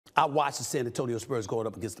I watched the San Antonio Spurs going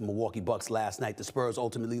up against the Milwaukee Bucks last night. The Spurs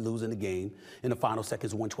ultimately losing the game in the final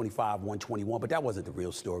seconds, 125-121, but that wasn't the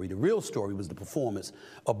real story. The real story was the performance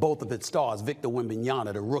of both of its stars, Victor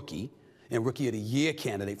Wembanyama, the rookie, and Rookie of the Year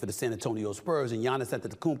candidate for the San Antonio Spurs, and Giannis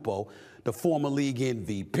Antetokounmpo, the former league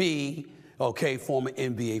MVP, okay, former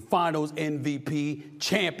NBA Finals MVP,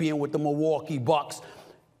 champion with the Milwaukee Bucks.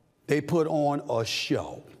 They put on a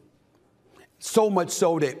show. So much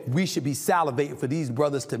so that we should be salivating for these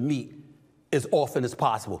brothers to meet as often as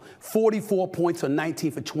possible. 44 points on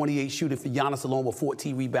 19 for 28 shooting for Giannis alone with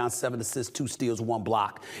 14 rebounds, 7 assists, 2 steals, 1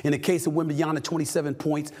 block. In the case of Wembanyama, 27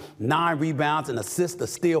 points, 9 rebounds, an assist, a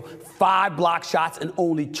steal, 5 block shots, and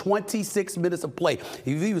only 26 minutes of play.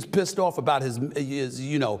 He was pissed off about his minutes.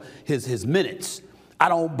 I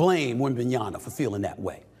don't blame Wembanyama for feeling that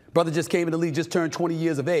way. Brother just came in the league, just turned 20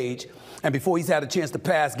 years of age, and before he's had a chance to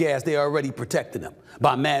pass gas, they're already protecting him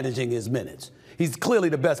by managing his minutes. He's clearly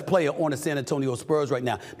the best player on the San Antonio Spurs right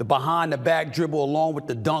now. The behind-the-back dribble along with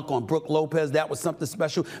the dunk on Brook Lopez, that was something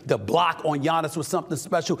special. The block on Giannis was something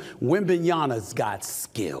special. Wembanyama's got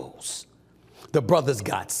skills. The brother's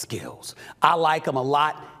got skills. I like him a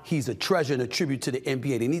lot. He's a treasure and a tribute to the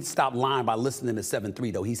NBA. They need to stop lying by listening to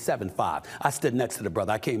 7'3", though. He's 7'5". I stood next to the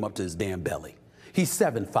brother. I came up to his damn belly. He's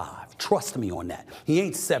 7'5". Trust me on that. He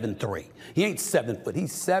ain't 7'3". He ain't 7 foot.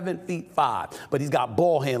 He's 7'5". But he's got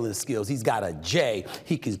ball handling skills. He's got a J.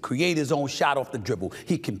 He can create his own shot off the dribble.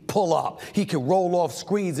 He can pull up. He can roll off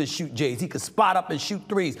screens and shoot J's. He can spot up and shoot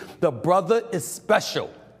threes. The brother is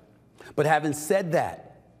special. But having said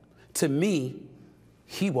that, to me,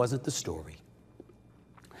 he wasn't the story.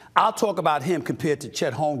 I'll talk about him compared to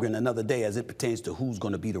Chet Holmgren another day as it pertains to who's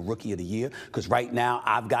going to be the Rookie of the Year, because right now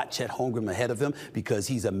I've got Chet Holmgren ahead of him because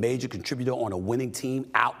he's a major contributor on a winning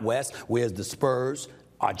team out west, whereas the Spurs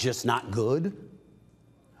are just not good.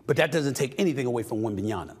 But that doesn't take anything away from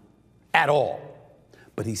Wembanyama at all.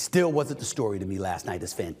 But he still wasn't the story to me last night,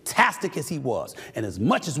 as fantastic as he was, and as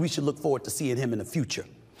much as we should look forward to seeing him in the future.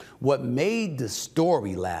 What made the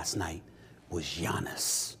story last night was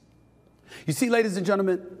Giannis. You see, ladies and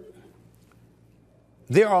gentlemen,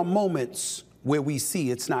 there are moments where we see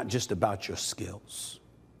it's not just about your skills.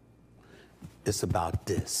 It's about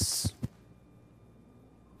this.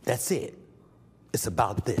 That's it. It's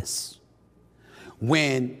about this.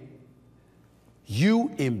 When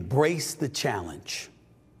you embrace the challenge,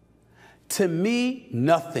 to me,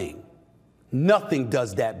 nothing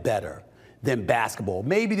does that better than basketball.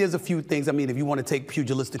 Maybe there's a few things. I mean, if you want to take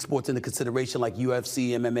pugilistic sports into consideration, like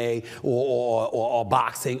UFC, MMA, or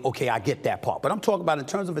boxing, okay, I get that part. But I'm talking about in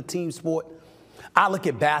terms of a team sport, I look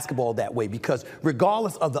at basketball that way because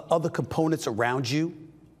regardless of the other components around you,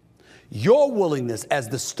 your willingness as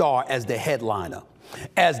the star, as the headliner,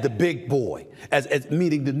 as the big boy, as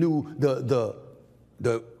meeting the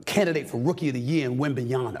candidate for Rookie of the Year in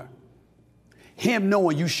Wembanyama, him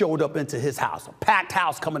knowing you showed up into his house, a packed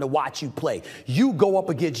house coming to watch you play. You go up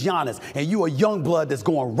against Giannis, and you a young blood that's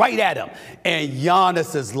going right at him. And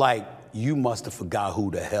Giannis is like, you must have forgot who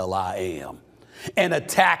the hell I am. And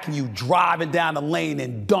attacking you, driving down the lane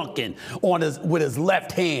and dunking with his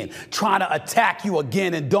left hand, trying to attack you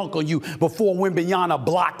again and dunk on you before Wembanyama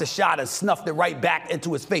blocked the shot and snuffed it right back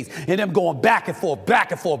into his face. And them going back and forth,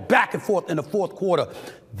 back and forth, back and forth in the fourth quarter.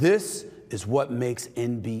 This is what makes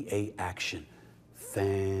NBA action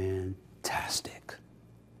fantastic,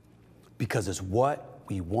 because it's what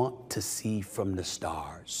we want to see from the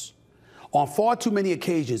stars. On far too many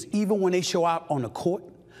occasions, even when they show out on the court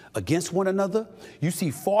against one another, you see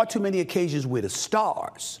far too many occasions where the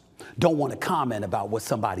stars don't want to comment about what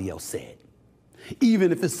somebody else said,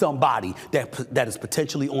 even if it's somebody that is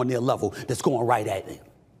potentially on their level that's going right at them.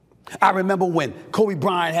 I remember when Kobe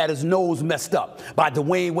Bryant had his nose messed up by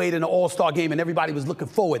Dwayne Wade in the All-Star game, and everybody was looking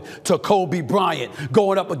forward to Kobe Bryant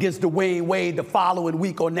going up against Dwayne Wade the following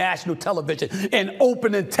week on national television. And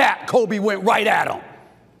opening tap, Kobe went right at him.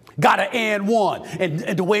 Got an and one. And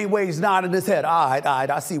Dwayne Wade's nodding his head. All right,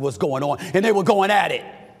 I see what's going on. And they were going at it.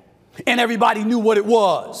 And everybody knew what it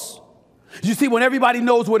was. You see, when everybody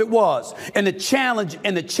knows what it was, and the challenge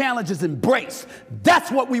is embraced,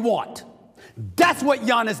 that's what we want. That's what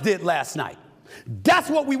Giannis did last night. That's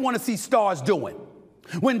what we want to see stars doing.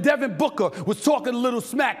 When Devin Booker was talking a little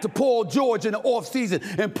smack to Paul George in the offseason,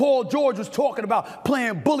 and Paul George was talking about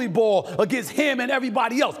playing bully ball against him and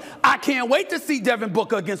everybody else, I can't wait to see Devin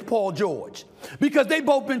Booker against Paul George, because they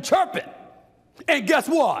both been chirping. And guess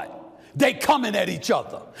what? They coming at each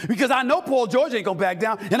other. Because I know Paul George ain't going to back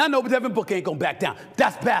down, and I know Devin Booker ain't going to back down.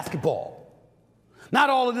 That's basketball. Not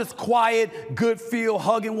all of this quiet, good feel,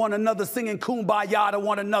 hugging one another, singing kumbaya to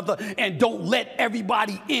one another, and don't let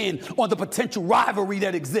everybody in on the potential rivalry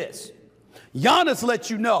that exists. Giannis lets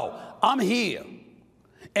you know, I'm here.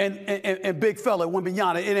 And big fella,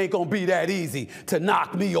 Wembanyama, it ain't going to be that easy to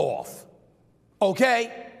knock me off.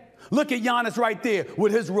 Okay? Look at Giannis right there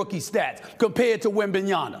with his rookie stats compared to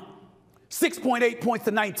Wembanyama. 6.8 points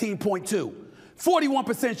to 19.2.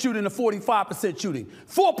 41% shooting to 45% shooting.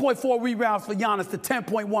 4.4 rebounds for Giannis to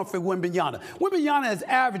 10.1 for Wembanyama. Wembanyama is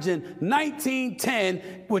averaging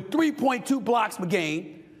 19-10 with 3.2 blocks per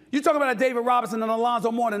game. You're talking about a David Robinson and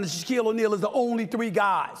Alonzo Mourning and Shaquille O'Neal is the only three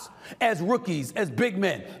guys as rookies, as big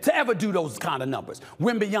men, to ever do those kind of numbers.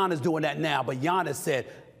 Wembanyama's doing that now, but Giannis said,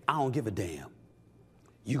 I don't give a damn.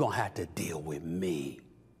 You're going to have to deal with me.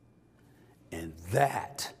 And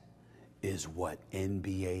that is what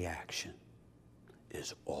NBA action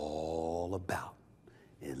is all about.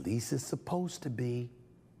 At least it's supposed to be.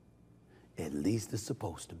 At least it's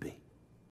supposed to be.